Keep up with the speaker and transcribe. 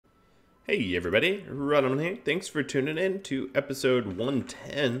Hey everybody, Rhadamant here. Thanks for tuning in to episode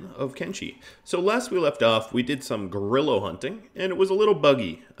 110 of Kenshi. So last we left off, we did some gorillo hunting, and it was a little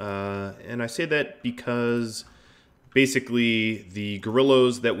buggy. And I say that because basically the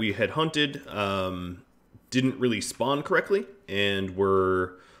gorillos that we had hunted didn't really spawn correctly, and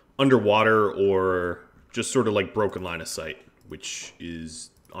were underwater or just sort of like broken line of sight, which is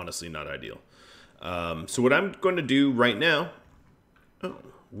honestly not ideal. So what I'm going to do right now... Oh.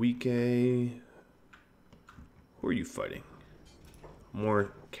 Week A. Who are you fighting?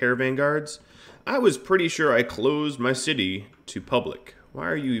 More caravan guards? I was pretty sure I closed my city to public. Why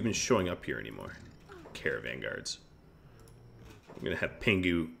are you even showing up here anymore? Caravan guards. I'm gonna have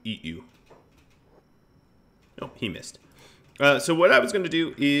Pingu eat you. Oh, he missed. So what I was gonna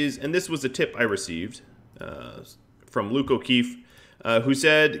do is, and this was a tip I received from Luke O'Keefe, who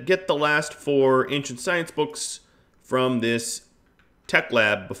said, get the last 4 ancient science books from this tech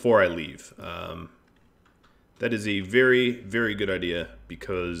lab before I leave. That is a very, very good idea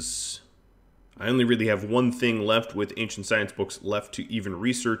because I only really have one thing left with ancient science books left to even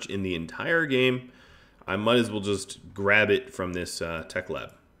research in the entire game. I might as well just grab it from this tech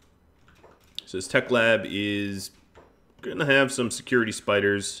lab. So this tech lab is gonna have some security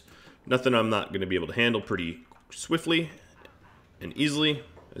spiders. Nothing I'm not gonna be able to handle pretty swiftly and easily.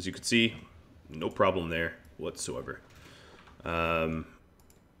 As you can see, no problem there whatsoever.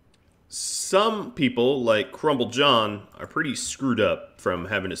 Some people, like Crumble John, are pretty screwed up from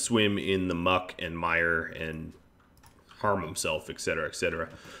having to swim in the muck and mire and harm himself, etc., etc.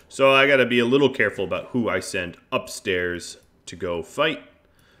 So I gotta be a little careful about who I send upstairs to go fight.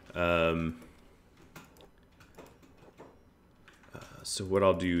 So what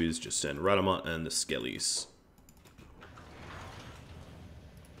I'll do is just send Rhadamant and the Skellies.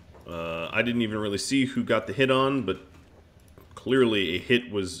 I didn't even really see who got the hit on, but clearly a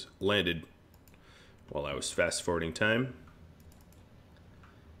hit was landed while I was fast-forwarding time.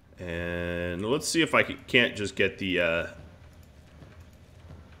 And let's see if I can't just get the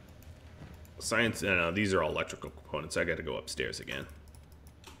science... No, these are all electrical components. I gotta go upstairs again.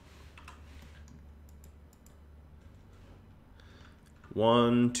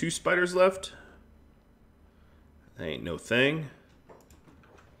 Two spiders left. That ain't no thing.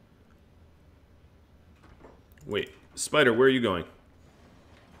 Wait. Spider, where are you going?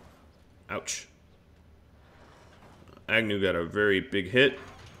 Ouch. Agnew got a very big hit.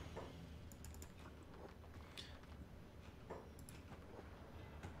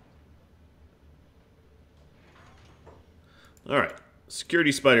 Alright.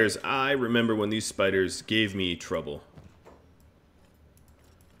 Security spiders. I remember when these spiders gave me trouble.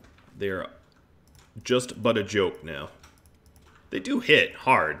 They're just but a joke now. They do hit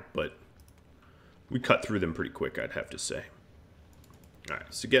hard, but we cut through them pretty quick, I'd have to say.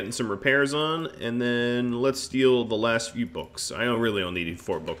 Alright, so getting some repairs on, and then let's steal the last few books. I really only need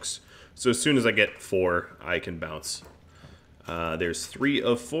 4 books. So as soon as I get 4, I can bounce. There's 3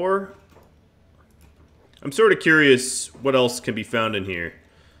 of 4. I'm sort of curious what else can be found in here.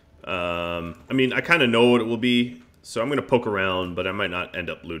 I mean, I kind of know what it will be, so I'm going to poke around, but I might not end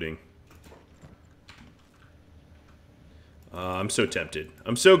up looting. I'm so tempted.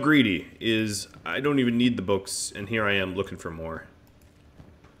 I'm so greedy, I don't even need the books, and here I am looking for more.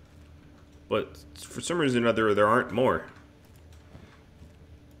 But for some reason or other, there aren't more.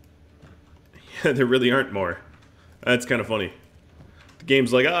 Yeah, there really aren't more. That's kind of funny. The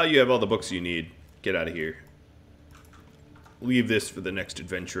game's like, you have all the books you need. Get out of here. Leave this for the next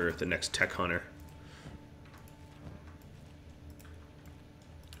adventurer, the next tech hunter.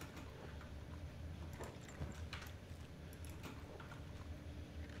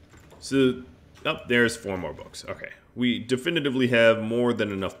 So, there's 4 more books. Okay. We definitively have more than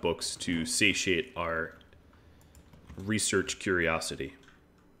enough books to satiate our research curiosity.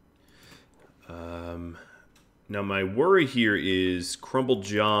 Now, my worry here is Crumble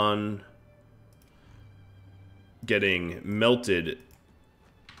John getting melted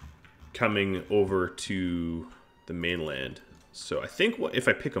coming over to the mainland. So, I think if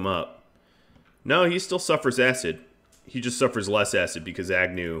I pick him up... No, he still suffers acid. He just suffers less acid because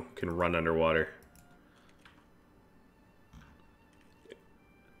Agnew can run underwater.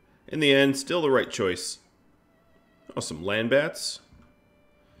 In the end, still the right choice. Oh, some land bats.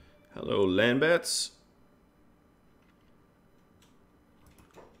 Hello, land bats.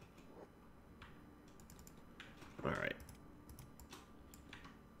 Alright.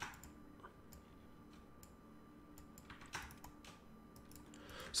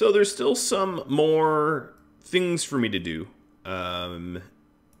 So there's still some more things for me to do.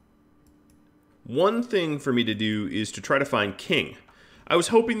 One thing for me to do is to try to find King. I was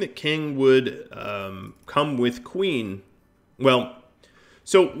hoping that king would come with queen. Well,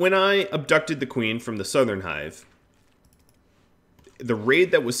 so when I abducted the queen from the southern hive, the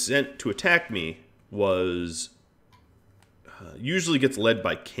raid that was sent to attack me was usually gets led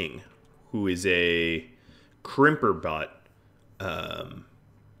by king, who is a crimper bot.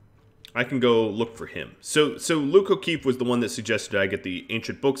 I can go look for him. So Luke O'Keefe was the one that suggested I get the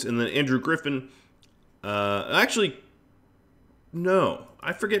ancient books, and then Andrew Griffin. Actually, no,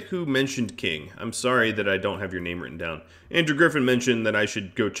 I forget who mentioned King. I'm sorry that I don't have your name written down. Andrew Griffin mentioned that I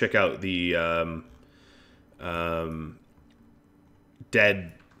should go check out the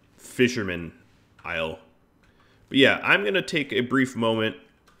dead fisherman aisle. But yeah, I'm gonna take a brief moment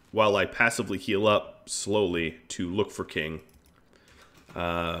while I passively heal up slowly to look for King.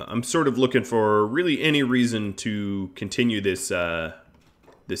 I'm sort of looking for really any reason to continue this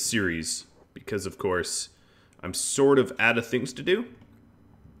this series, because of course I'm sort of out of things to do.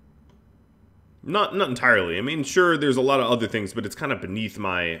 Not entirely. I mean, sure, there's a lot of other things, but it's kind of beneath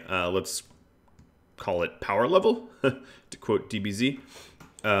my let's call it power level, to quote DBZ.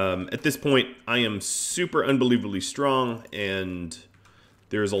 At this point, I am super unbelievably strong, and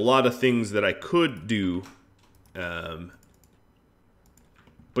there's a lot of things that I could do.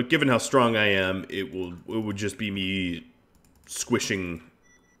 But given how strong I am, it would just be me squishing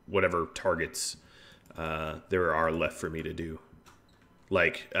whatever targets there are left for me to do.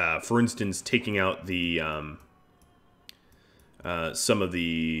 Like, for instance, taking out the some of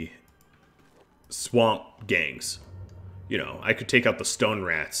the swamp gangs. You know, I could take out the stone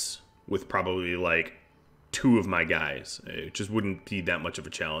rats with probably like 2 of my guys. It just wouldn't be that much of a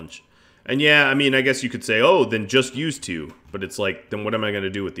challenge. And yeah, I mean, I guess you could say, oh, then just use 2. But it's like, then what am I going to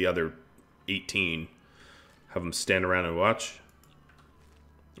do with the other 18? Have them stand around and watch?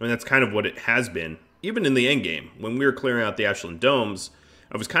 I mean, that's kind of what it has been. Even in the endgame, when we were clearing out the Ashland Domes,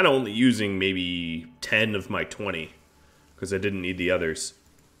 I was kind of only using maybe 10 of my 20. Because I didn't need the others.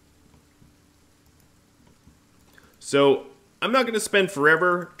 So, I'm not going to spend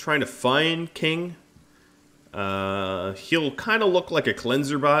forever trying to find King. He'll kind of look like a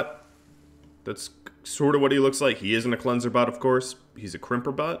cleanser bot. That's sort of what he looks like. He isn't a cleanser bot, of course. He's a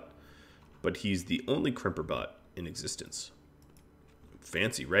crimper bot. But he's the only crimper bot in existence.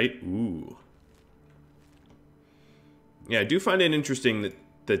 Fancy, right? Ooh. Yeah, I do find it interesting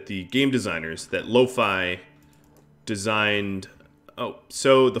that the game designers, that Lo-Fi designed... Oh,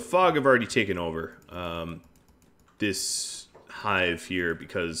 so the fog have already taken over this hive here,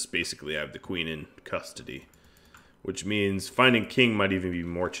 because basically I have the queen in custody. Which means finding King might even be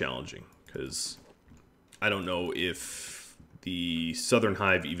more challenging. Because I don't know if the Southern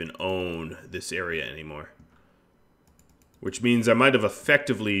Hive even own this area anymore. Which means I might have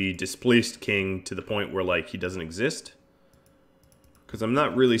effectively displaced King to the point where, like, he doesn't exist. Because I'm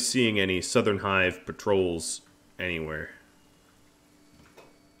not really seeing any Southern Hive patrols anywhere.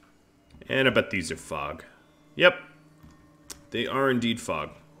 And I bet these are fog. Yep. They are indeed fog.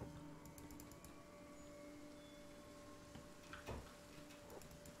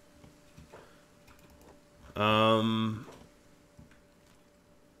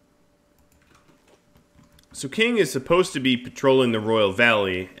 So King is supposed to be patrolling the Royal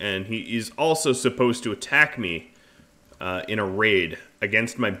Valley, and he is also supposed to attack me in a raid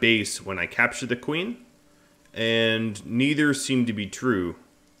against my base when I capture the Queen, and neither seem to be true.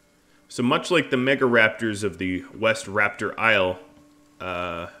 So much like the Mega Raptors of the West Raptor Isle,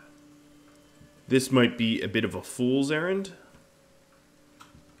 this might be a bit of a fool's errand.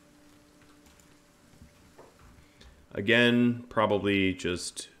 Again, probably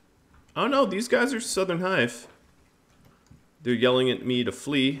just... Oh no, these guys are Southern Hive. They're yelling at me to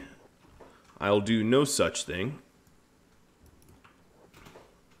flee. I'll do no such thing.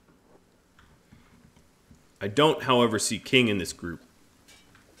 I don't, however, see King in this group.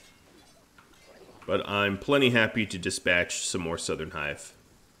 But I'm plenty happy to dispatch some more Southern Hive.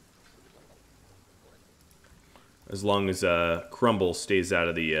 As long as Crumble stays out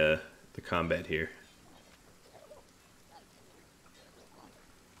of the combat here.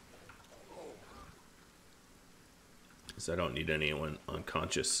 I don't need anyone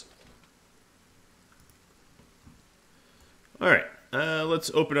unconscious. Alright, let's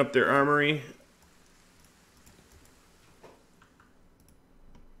open up their armory.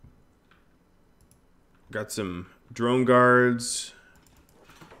 Got some drone guards.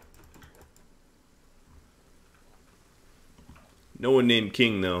 No one named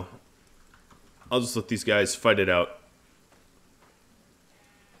King, though. I'll just let these guys fight it out.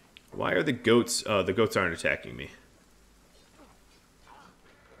 Why are the goats... Oh, the goats aren't attacking me.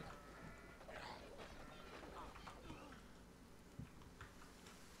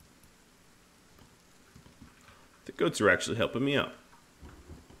 Goats are actually helping me out.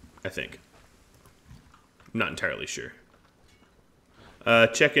 I think. I'm not entirely sure.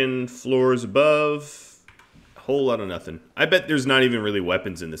 Checking floors above. A whole lot of nothing. I bet there's not even really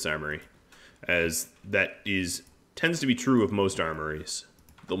weapons in this armory, as that tends to be true of most armories.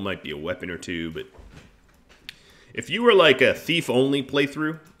 There might be a weapon or two, but if you were like a thief-only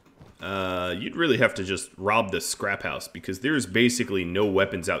playthrough, you'd really have to just rob the scrap house, because there's basically no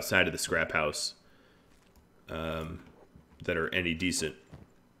weapons outside of the scrap house that are any decent,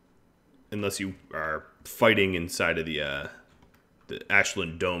 unless you are fighting inside of the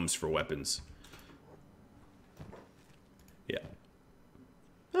Ashland domes for weapons. Yeah.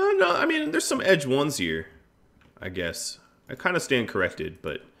 No, I mean, there's some edge ones here, I guess. I kind of stand corrected,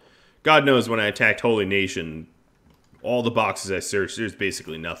 but God knows when I attacked Holy Nation, all the boxes I searched, there's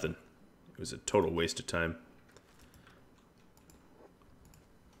basically nothing. It was a total waste of time.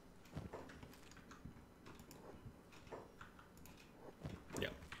 Yeah.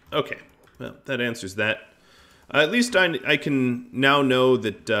 Okay. Well, that answers that. At least I can now know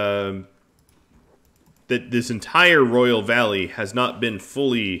that that this entire Royal Valley has not been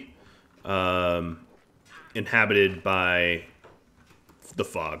fully inhabited by the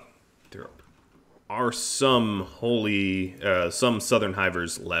fog. There are some some southern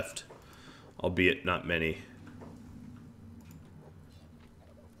hivers left, albeit not many.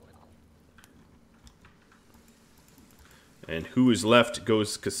 And who is left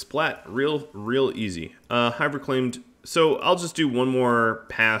goes kasplat real easy. Hiver claimed. So I'll just do one more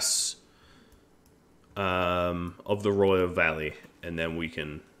pass of the Royal Valley, and then we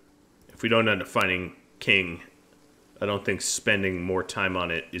can, if we don't end up finding King, I don't think spending more time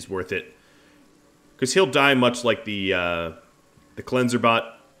on it is worth it, because he'll die much like the cleanser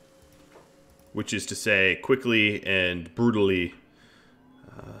bot, which is to say quickly and brutally,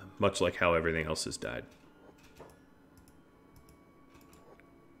 much like how everything else has died.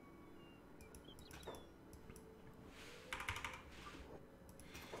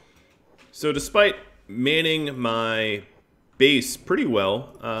 So despite manning my base pretty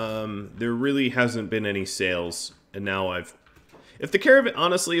well, there really hasn't been any sales, and now if the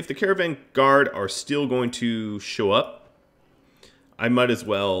caravan guard are still going to show up, I might as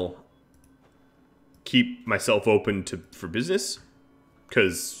well keep myself open for business,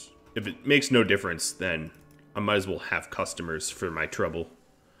 because if it makes no difference, then I might as well have customers for my trouble.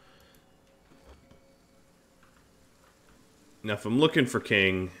 Now, if I'm looking for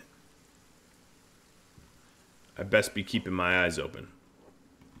King, I best be keeping my eyes open.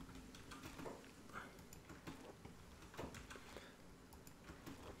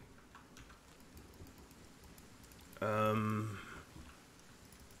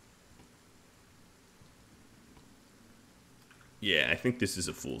 Yeah, I think this is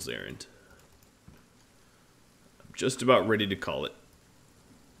a fool's errand. I'm just about ready to call it.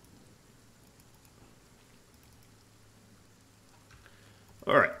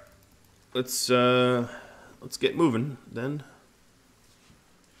 All right, let's get moving then.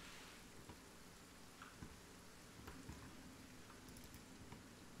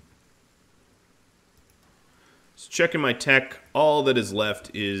 So checking my tech, all that is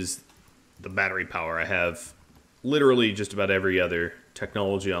left is the battery power. I have literally just about every other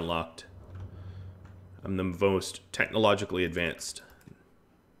technology unlocked. I'm the most technologically advanced.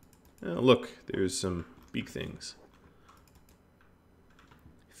 Oh, look, there's some big things.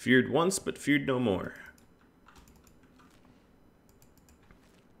 Feared once, but feared no more.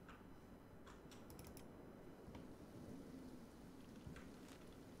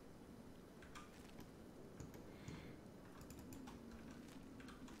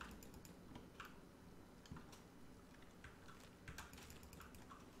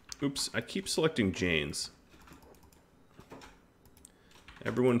 Oops, I keep selecting Jane's.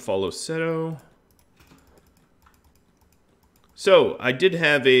 Everyone follow Seto. So, I did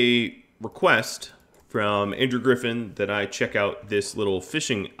have a request from Andrew Griffin that I check out this little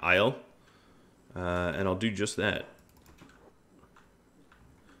fishing isle. And I'll do just that.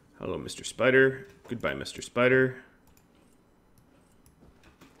 Hello, Mr. Spider. Goodbye, Mr. Spider.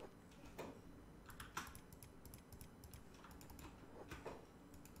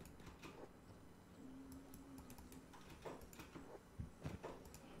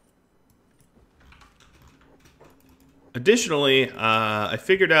 Additionally, I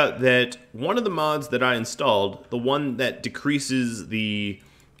figured out that one of the mods that I installed, the one that decreases the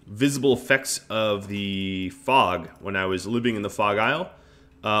visible effects of the fog when I was living in the Fog Isle,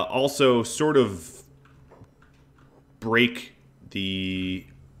 also sort of break the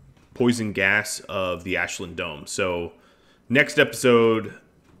poison gas of the Ashland Dome. So next episode,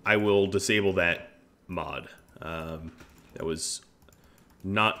 I will disable that mod. That was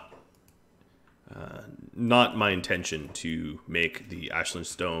not not my intention to make the Ashland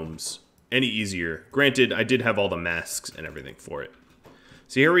Stones any easier. Granted, I did have all the masks and everything for it.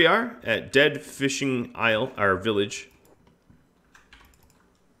 So here we are at Dead Fishing Isle, our village.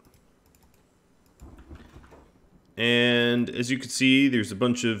 And as you can see, there's a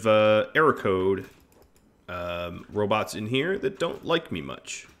bunch of error code robots in here that don't like me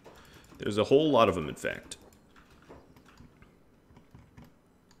much. There's a whole lot of them, in fact.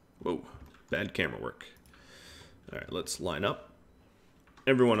 Whoa, bad camera work. Alright, let's line up.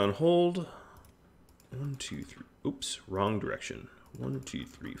 Everyone on hold. 1, 2, 3. Oops, wrong direction. 1, 2,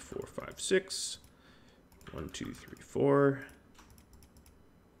 3, 4, 5, 6. 1, 2, 3, 4.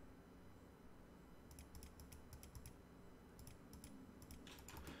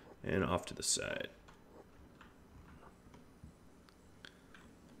 And off to the side.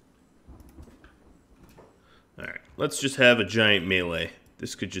 Alright, let's just have a giant melee.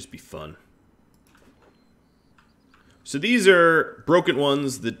 This could just be fun. So these are broken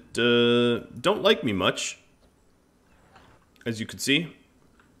ones that don't like me much, as you can see.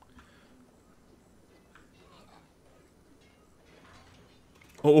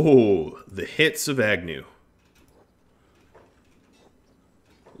 Oh, the hits of Agnew.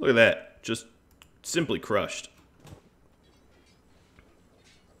 Look at that. Just simply crushed.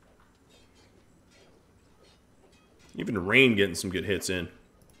 Even Rain getting some good hits in.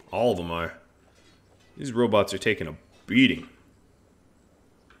 All of them are. These robots are taking a beating.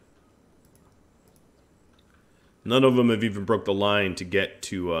 None of them have even broke the line to get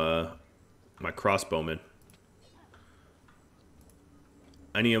to my crossbowmen.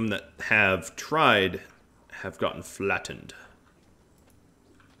 Any of them that have tried have gotten flattened.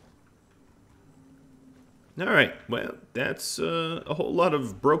 Alright, well, that's a whole lot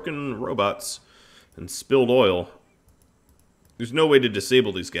of broken robots and spilled oil. There's no way to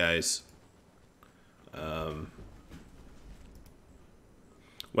disable these guys.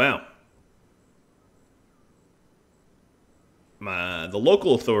 Wow. The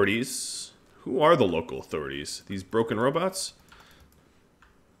local authorities... Who are the local authorities? These broken robots?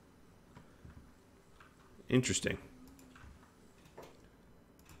 Interesting.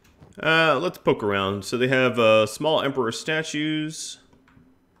 Let's poke around. So they have small emperor statues,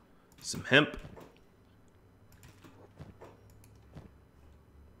 some hemp,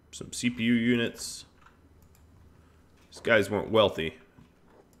 some CPU units. These guys weren't wealthy.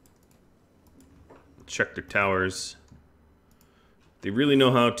 Check their towers. They really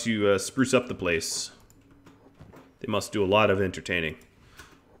know how to spruce up the place. They must do a lot of entertaining.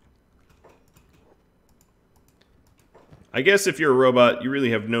 I guess if you're a robot, you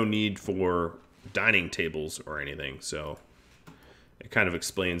really have no need for dining tables or anything, so it kind of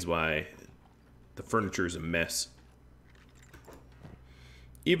explains why the furniture is a mess.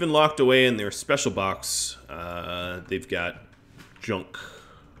 Even locked away in their special box, they've got junk.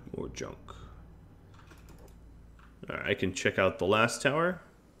 More junk. Alright, I can check out the last tower.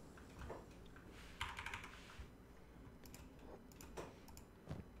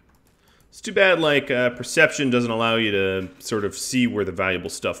 It's too bad, like, perception doesn't allow you to sort of see where the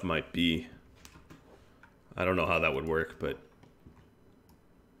valuable stuff might be. I don't know how that would work, but...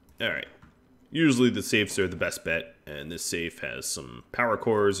 Alright. Usually the safes are the best bet, and this safe has some power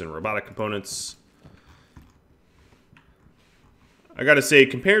cores and robotic components. I gotta say,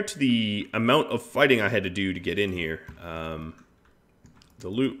 compared to the amount of fighting I had to do to get in here, the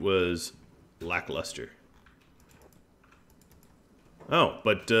loot was lackluster. Oh,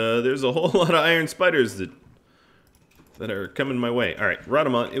 but there's a whole lot of iron spiders that are coming my way. Alright,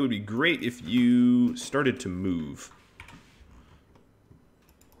 Rhadamant, it would be great if you started to move.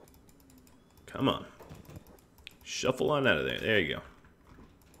 Come on. Shuffle on out of there. There you go.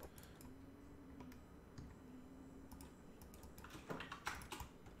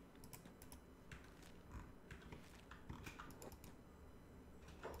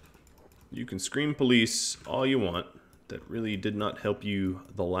 You can scream police all you want. That really did not help you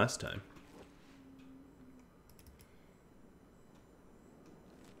the last time.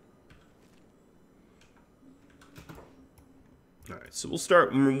 Alright, so we'll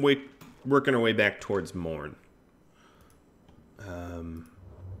start working our way back towards Morn.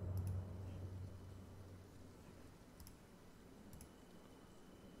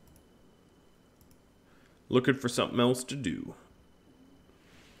 Looking for something else to do.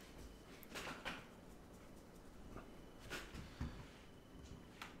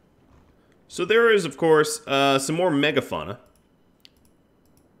 So there is, of course, some more megafauna.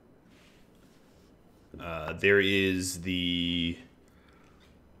 There is the...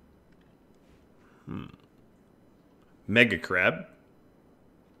 Mega Crab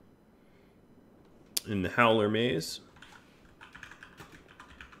in the Howler Maze.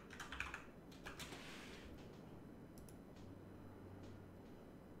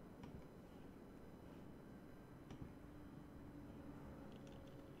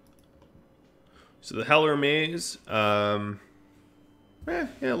 So the Howler Maze, yeah,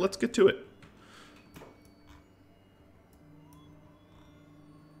 let's get to it.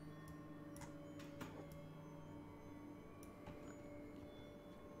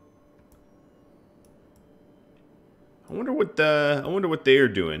 I wonder what they are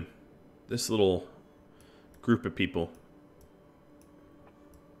doing. This little group of people.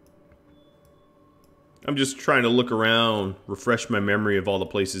 I'm just trying to look around, refresh my memory of all the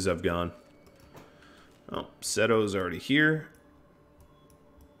places I've gone. Oh, Seto's already here.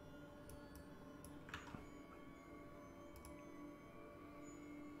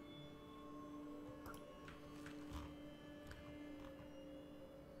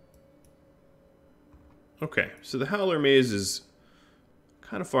 Okay, so the Howler Maze is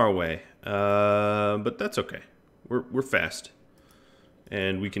kind of far away, but that's okay. We're fast,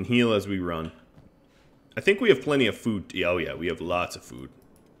 and we can heal as we run. I think we have plenty of food. Oh yeah, we have lots of food.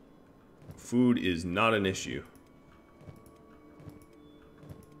 Food is not an issue.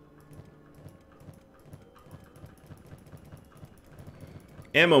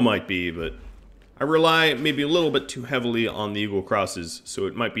 Ammo might be, but I rely maybe a little bit too heavily on the Eagle Crosses, so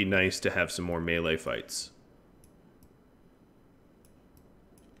it might be nice to have some more melee fights.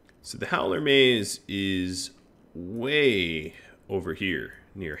 So the Howler Maze is way over here,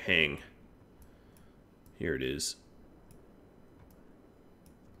 near Hang. Here it is.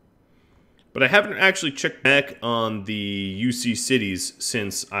 But I haven't actually checked back on the UC cities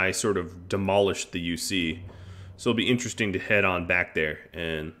since I sort of demolished the UC. So it'll be interesting to head on back there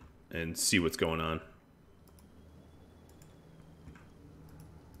and see what's going on.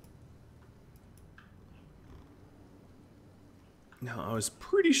 Now, I was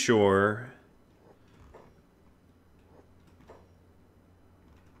pretty sure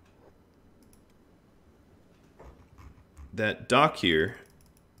that dock here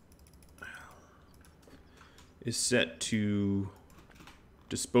is set to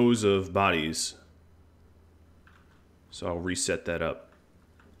dispose of bodies. So I'll reset that up.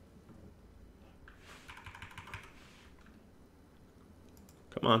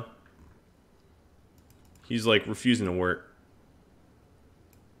 Come on. He's like refusing to work.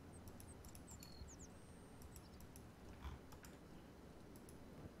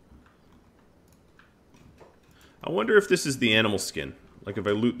 I wonder if this is the animal skin. Like if I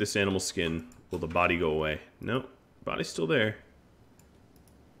loot this animal skin, will the body go away? Nope, body's still there.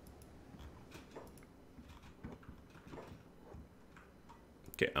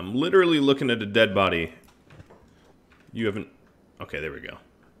 Okay, I'm literally looking at a dead body. You haven't... Okay, there we go.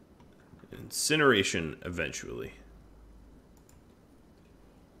 Incineration eventually.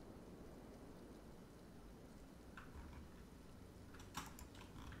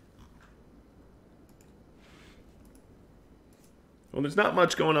 Well, there's not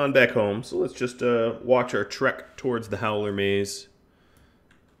much going on back home, so let's just watch our trek towards the Howler Maze.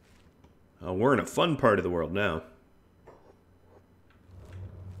 We're in a fun part of the world now.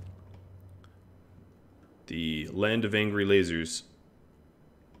 The Land of Angry Lasers.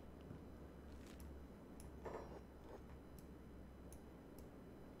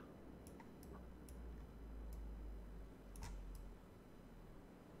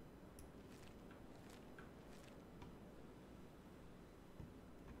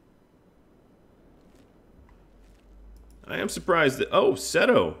 I am surprised that... Oh,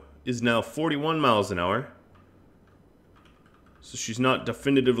 Seto is now 41 miles an hour. So she's not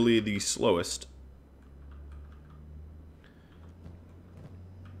definitively the slowest.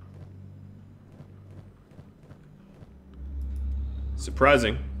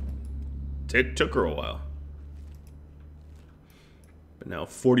 Surprising. It took her a while. But now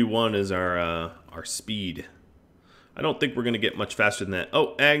 41 is our speed. I don't think we're going to get much faster than that.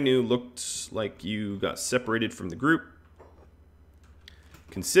 Oh, Agnew, looked like you got separated from the group.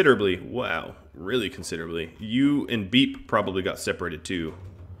 Considerably. Wow. Really considerably. You and Beep probably got separated too,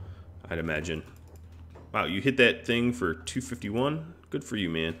 I'd imagine. Wow, you hit that thing for 251? Good for you,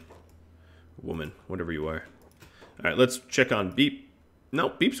 man. Woman, whatever you are. Alright, let's check on Beep. No,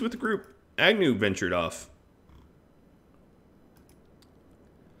 Beep's with the group. Agnew ventured off.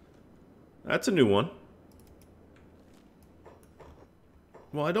 That's a new one.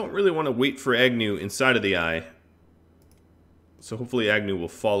 Well, I don't really want to wait for Agnew inside of the eye. So hopefully Agnew will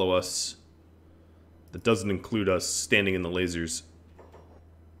follow us. That doesn't include us standing in the lasers.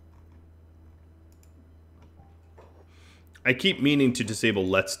 I keep meaning to disable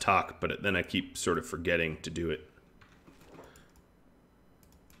Let's Talk, but then I keep sort of forgetting to do it.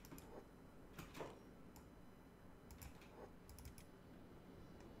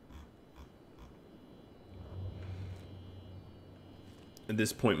 At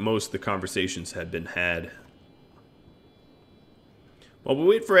this point, most of the conversations had been had. While we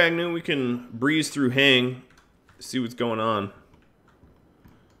wait for Agnew, we can breeze through Hang, see what's going on.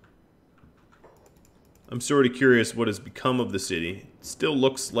 I'm sort of curious what has become of the city. It still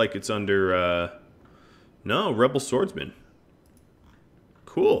looks like it's under, no, Rebel Swordsman.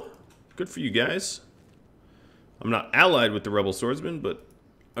 Cool. Good for you guys. I'm not allied with the Rebel Swordsman, but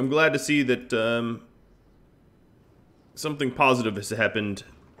I'm glad to see that, something positive has happened.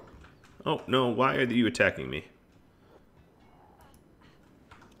 Oh, no, why are you attacking me?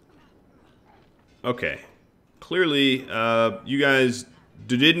 Okay. Clearly, you guys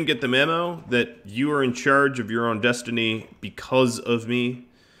didn't get the memo that you are in charge of your own destiny because of me,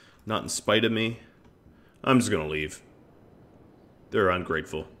 not in spite of me. I'm just gonna leave. They're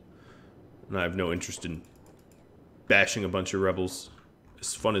ungrateful. And I have no interest in bashing a bunch of rebels,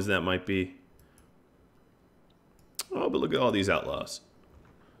 as fun as that might be. Oh, but look at all these outlaws.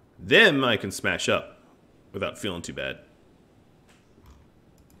 Them I can smash up without feeling too bad.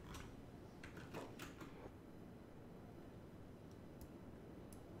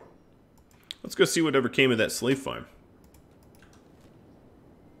 Let's go see whatever came of that slave farm.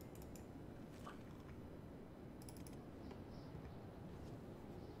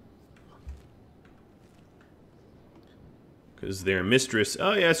 Because their mistress...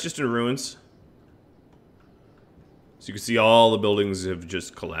 Oh yeah, it's just in ruins. So you can see all the buildings have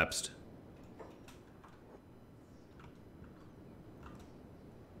just collapsed.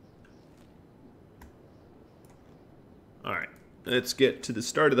 Alright, let's get to the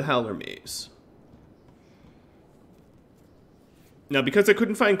start of the Howler Maze. Now, because I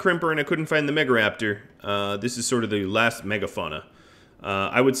couldn't find Crimper and I couldn't find the Megaraptor, this is sort of the last Megafauna.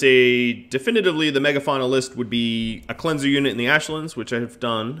 I would say definitively the Megafauna list would be a Cleanser unit in the Ashlands, which I have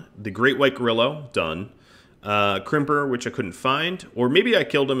done. The Great White Gorilla, done. Crimper, which I couldn't find. Or maybe I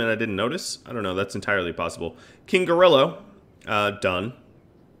killed him and I didn't notice. I don't know, that's entirely possible. King Gorillo, done.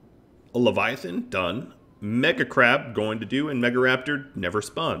 A Leviathan, done. Mega Crab, going to do. And Megaraptor, never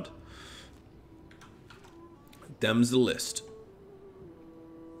spawned. Them's the list.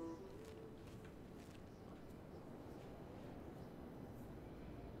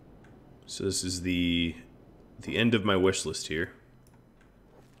 So this is the end of my wish list here.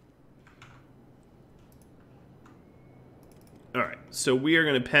 Alright, so we are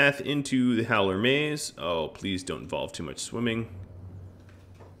going to path into the Howler Maze. Oh, please don't involve too much swimming.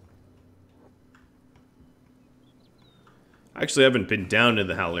 I actually haven't been down to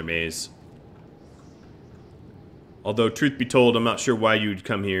the Howler Maze. Although, truth be told, I'm not sure why you'd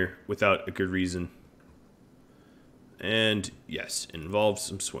come here without a good reason. And, yes, it involves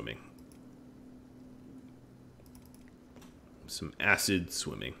some swimming. Some acid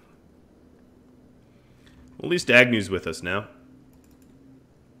swimming. Well, at least Agnew's with us now.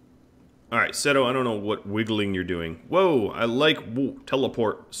 Alright, Seto, I don't know what wiggling you're doing. Whoa, I like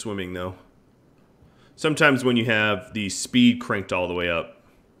teleport swimming, though. Sometimes when you have the speed cranked all the way up,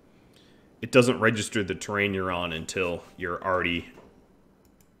 it doesn't register the terrain you're on until you're already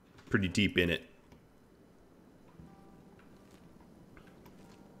pretty deep in it.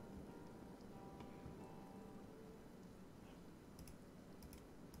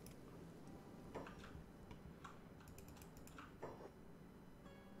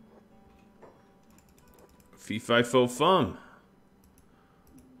 Fee fi fo fum.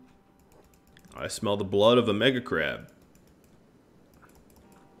 I smell the blood of a mega crab.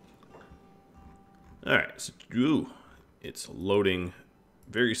 Alright, so, ooh, it's loading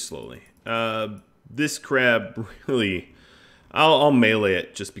very slowly. This crab really... I'll melee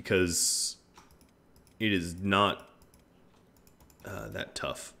it just because it is not that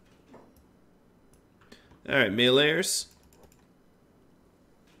tough. Alright, meleeers.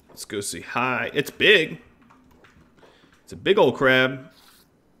 Let's go see hi. It's big. It's a big old crab.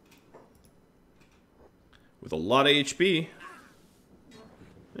 With a lot of HP.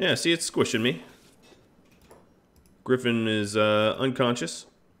 Yeah, see, it's squishing me. Griffin is unconscious.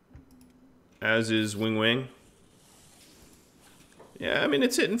 As is Wing Wang. Yeah, I mean,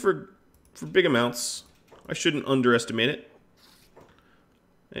 it's hitting for big amounts. I shouldn't underestimate it.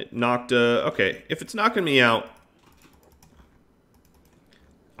 It knocked, okay, if it's knocking me out,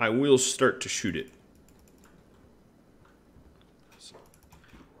 I will start to shoot it.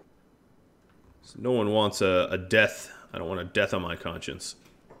 So no one wants a death. I don't want a death on my conscience.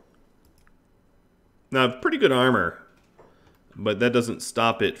 Now, I have pretty good armor. but that doesn't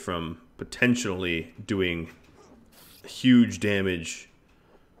stop it from potentially doing huge damage.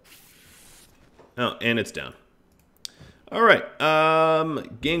 Oh, and it's down. All right,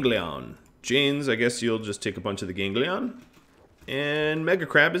 Ganglion. Janes, I guess you'll just take a bunch of the Ganglion. And Mega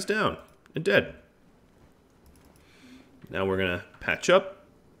Crab is down and dead. Now we're gonna patch up.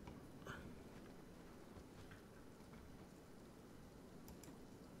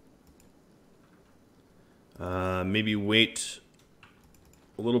 Maybe wait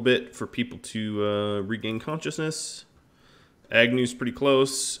a little bit for people to regain consciousness. Agnew's pretty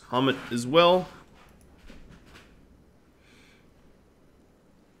close. Hamet as well.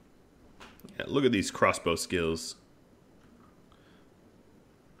 Yeah, look at these crossbow skills.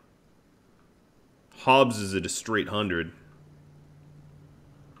 Hobbs is at a straight 100.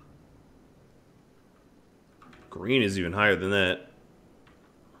 Green is even higher than that.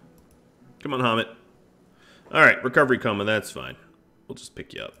 Come on, Hamet. Alright, recovery coming, that's fine. We'll just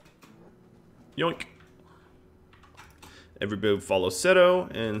pick you up. Yoink. Everybody follow Seto,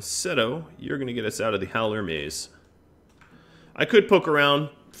 and Seto, you're going to get us out of the Howler Maze. I could poke around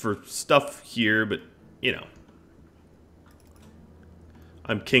for stuff here, but, you know.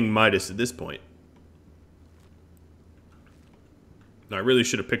 I'm King Midas at this point. I really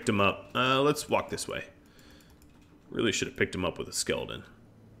should have picked him up. Let's walk this way. Really should have picked him up with a skeleton.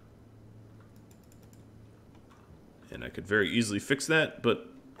 And I could very easily fix that, but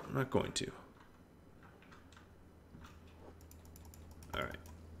I'm not going to. Alright.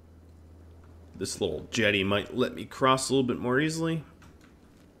 This little jetty might let me cross a little bit more easily.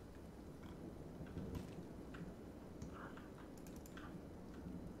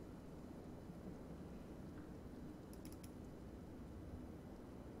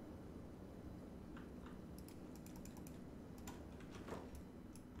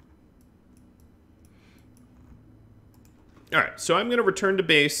 Alright, so I'm going to return to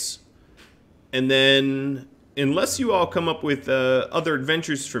base, and then, unless you all come up with other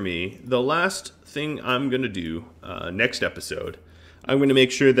adventures for me, the last thing I'm going to do next episode, I'm going to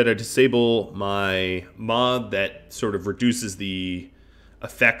make sure that I disable my mod that sort of reduces the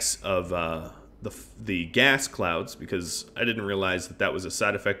effects of the gas clouds, because I didn't realize that that was a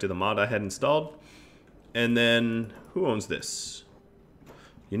side effect of the mod I had installed. And then, who owns this?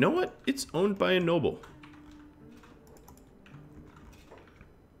 You know what? It's owned by a noble.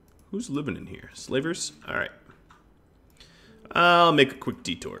 Who's living in here? Slavers? Alright. I'll make a quick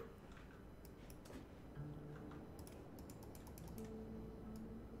detour.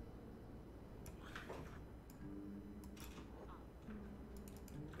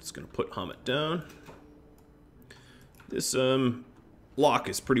 Just gonna put Hamet down. This lock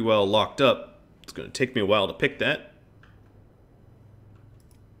is pretty well locked up. It's gonna take me a while to pick that.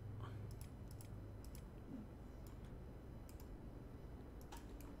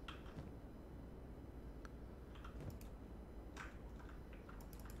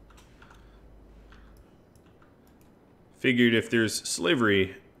 Figured if there's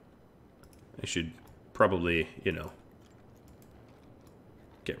slavery, I should probably, you know,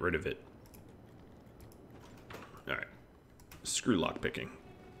 get rid of it. Alright. Screw lockpicking.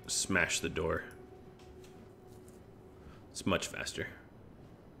 Smash the door. It's much faster.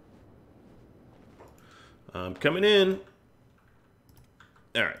 I'm coming in.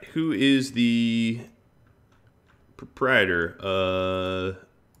 Alright, who is the proprietor?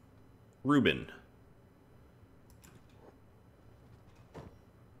 Ruben.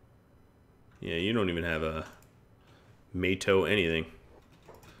 Yeah, you don't even have a Mato anything.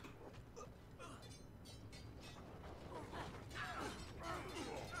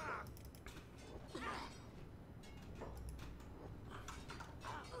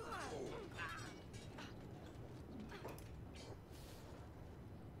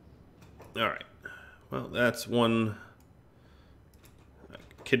 Alright. Well, that's one.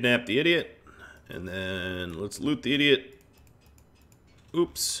 Kidnap the idiot. And then let's loot the idiot.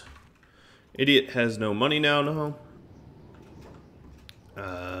 Oops. Idiot has no money now, no.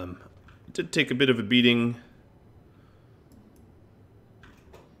 Did take a bit of a beating.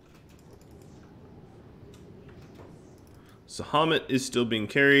 So Hamet is still being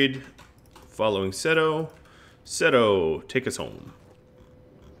carried. Following Seto. Seto, take us home.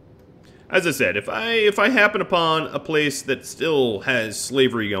 As I said, if I happen upon a place that still has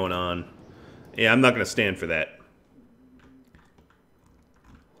slavery going on, yeah, I'm not going to stand for that.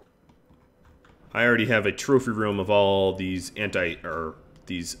 I already have a trophy room of all these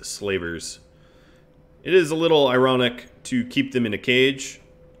these slavers. It is a little ironic to keep them in a cage.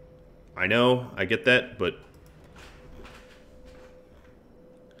 I know, I get that, but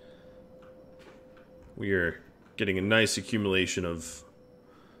we are Getting a nice accumulation of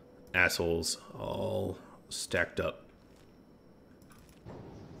assholes all stacked up.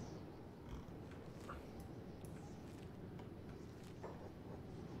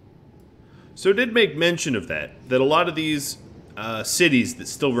 So it did make mention of that a lot of these cities that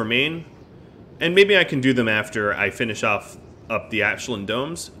still remain, and maybe I can do them after I finish off up the Ashland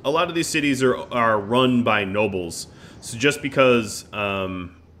Domes, a lot of these cities are run by nobles. So just because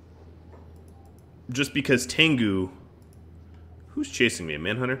Tengu, who's chasing me, a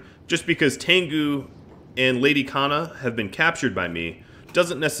manhunter? Just because Tengu and Lady Kana have been captured by me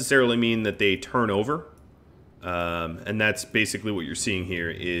doesn't necessarily mean that they turn over. And that's basically what you're seeing here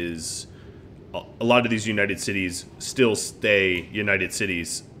is a lot of these United Cities still stay United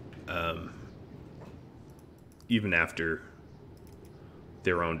Cities even after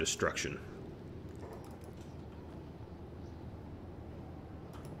their own destruction.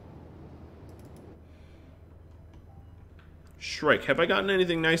 Shrike, have I gotten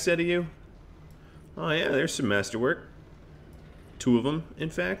anything nice out of you? Oh yeah, there's some masterwork. 2 of them, in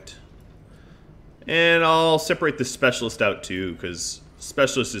fact. And I'll separate the specialist out too, because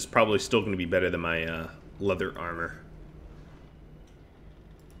specialist is probably still going to be better than my leather armor.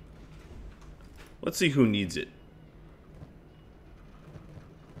 Let's see who needs it.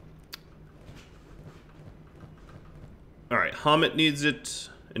 Alright, Hamet needs it.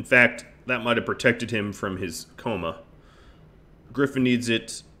 In fact, that might have protected him from his coma. Griffin needs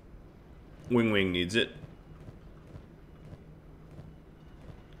it. Wing Wing needs it.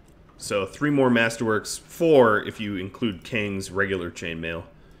 So 3 more Masterworks, 4 if you include Kang's regular chainmail,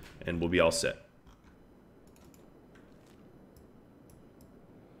 and we'll be all set.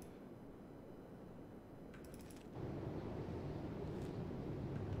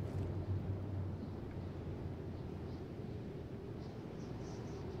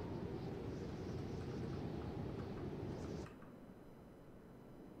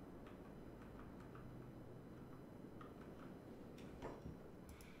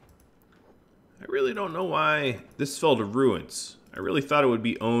 I really don't know why this fell to ruins. I really thought it would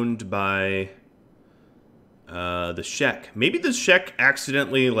be owned by the Shek. Maybe the Shek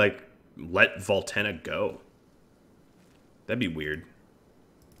accidentally, like, let Voltena go. That'd be weird.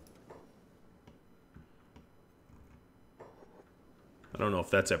 I don't know if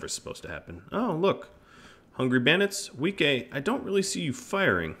that's ever supposed to happen. Oh, look. Hungry Bandits. Wike, I don't really see you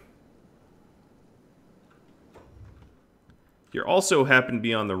firing. You also happen to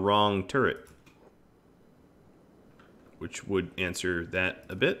be on the wrong turret, which would answer that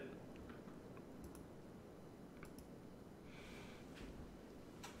a bit.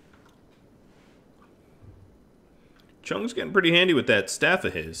 Chung's getting pretty handy with that staff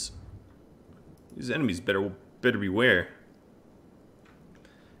of his. These enemies better beware.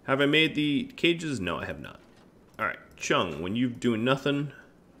 Have I made the cages? No, I have not. Alright, Chung, when you're doing nothing,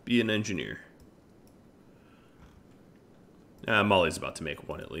 be an engineer. Molly's about to make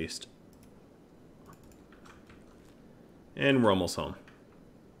one at least. And we're almost home.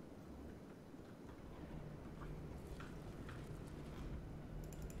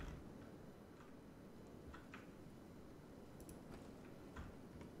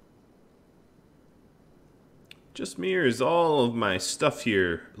 Just me, or is all of my stuff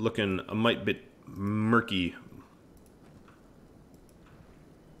here looking a mite bit murky?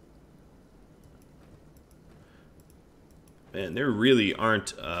 Man, there really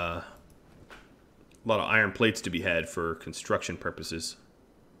aren't a lot of iron plates to be had for construction purposes.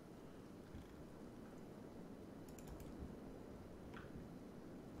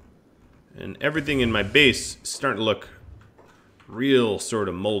 And everything in my base is starting to look real sort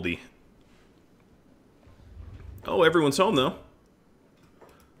of moldy. Oh, everyone's home though.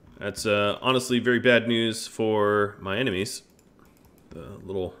 That's honestly very bad news for my enemies. The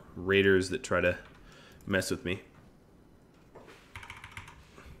little raiders that try to mess with me.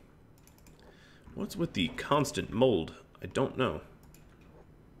 What's with the constant mold? I don't know.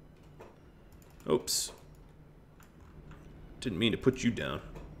 Oops. Didn't mean to put you down.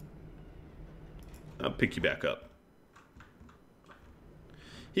 I'll pick you back up.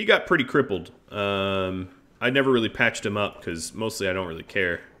 He got pretty crippled. I never really patched him up because mostly I don't really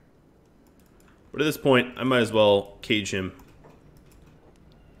care. But at this point, I might as well cage him.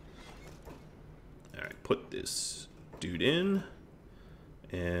 Alright, put this dude in.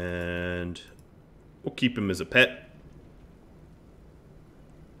 And we'll keep him as a pet.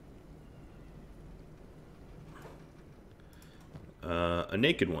 A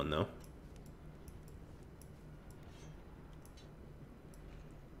naked one, though.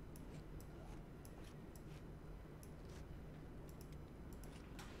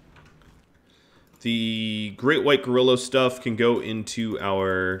 The Great White Gorilla stuff can go into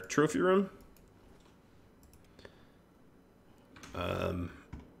our trophy room.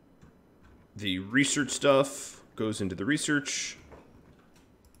 The research stuff goes into the research.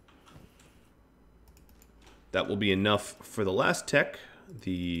 That will be enough for the last tech,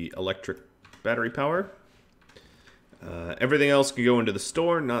 the electric battery power. Everything else can go into the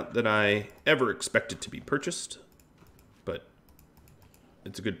store. Not that I ever expect it to be purchased, but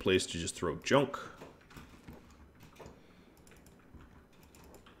it's a good place to just throw junk.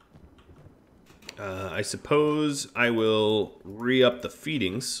 I suppose I will re-up the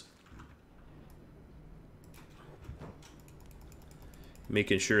feedings,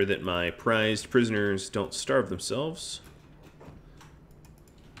 making sure that my prized prisoners don't starve themselves.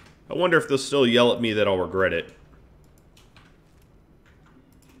 I wonder if they'll still yell at me that I'll regret it.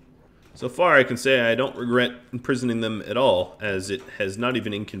 So far, I can say I don't regret imprisoning them at all, as it has not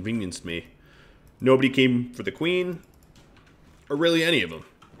even inconvenienced me. Nobody came for the queen, or really any of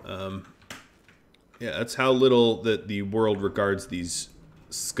them. Yeah, that's how little that the world regards these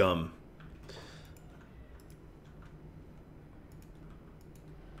scum.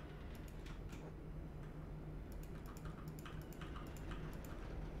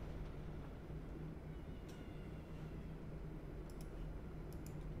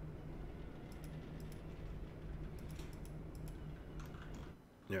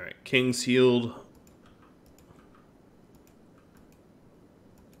 All right, King's healed.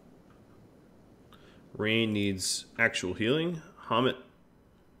 Rain needs actual healing. Hamet.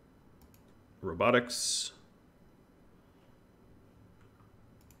 Robotics.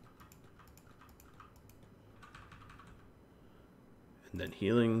 And then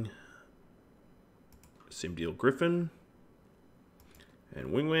healing. Same deal, Griffin.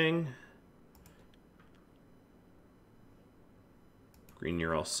 And Wing Wang. Green,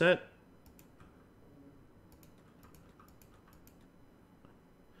 you're all set.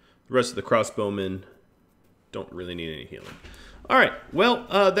 The rest of the crossbowmen don't really need any healing. All right, well,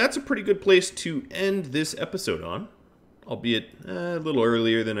 that's a pretty good place to end this episode on, albeit a little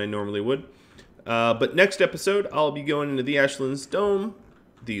earlier than I normally would. But next episode, I'll be going into the Ashlands Dome,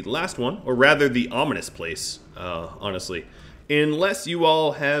 the last one, or rather the ominous place, honestly, unless you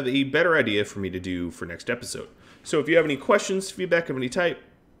all have a better idea for me to do for next episode. So if you have any questions, feedback of any type,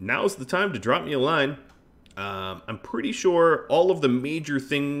 now's the time to drop me a line. I'm pretty sure all of the major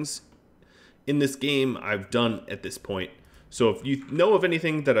things in this game I've done at this point. So if you know of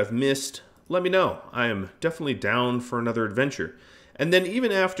anything that I've missed, let me know. I am definitely down for another adventure. And then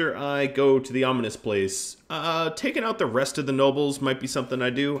even after I go to the ominous place, taking out the rest of the nobles might be something I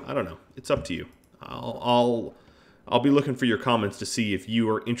do. I don't know. It's up to you. I'll be looking for your comments to see if you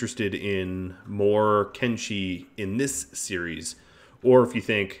are interested in more Kenshi in this series, or if you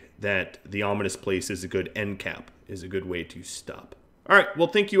think that the ominous place is a good end cap, is a good way to stop. All right, well,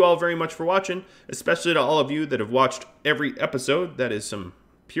 thank you all very much for watching, especially to all of you that have watched every episode. That is some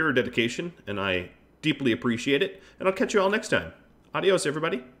pure dedication, and I deeply appreciate it. And I'll catch you all next time. Adios,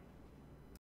 everybody.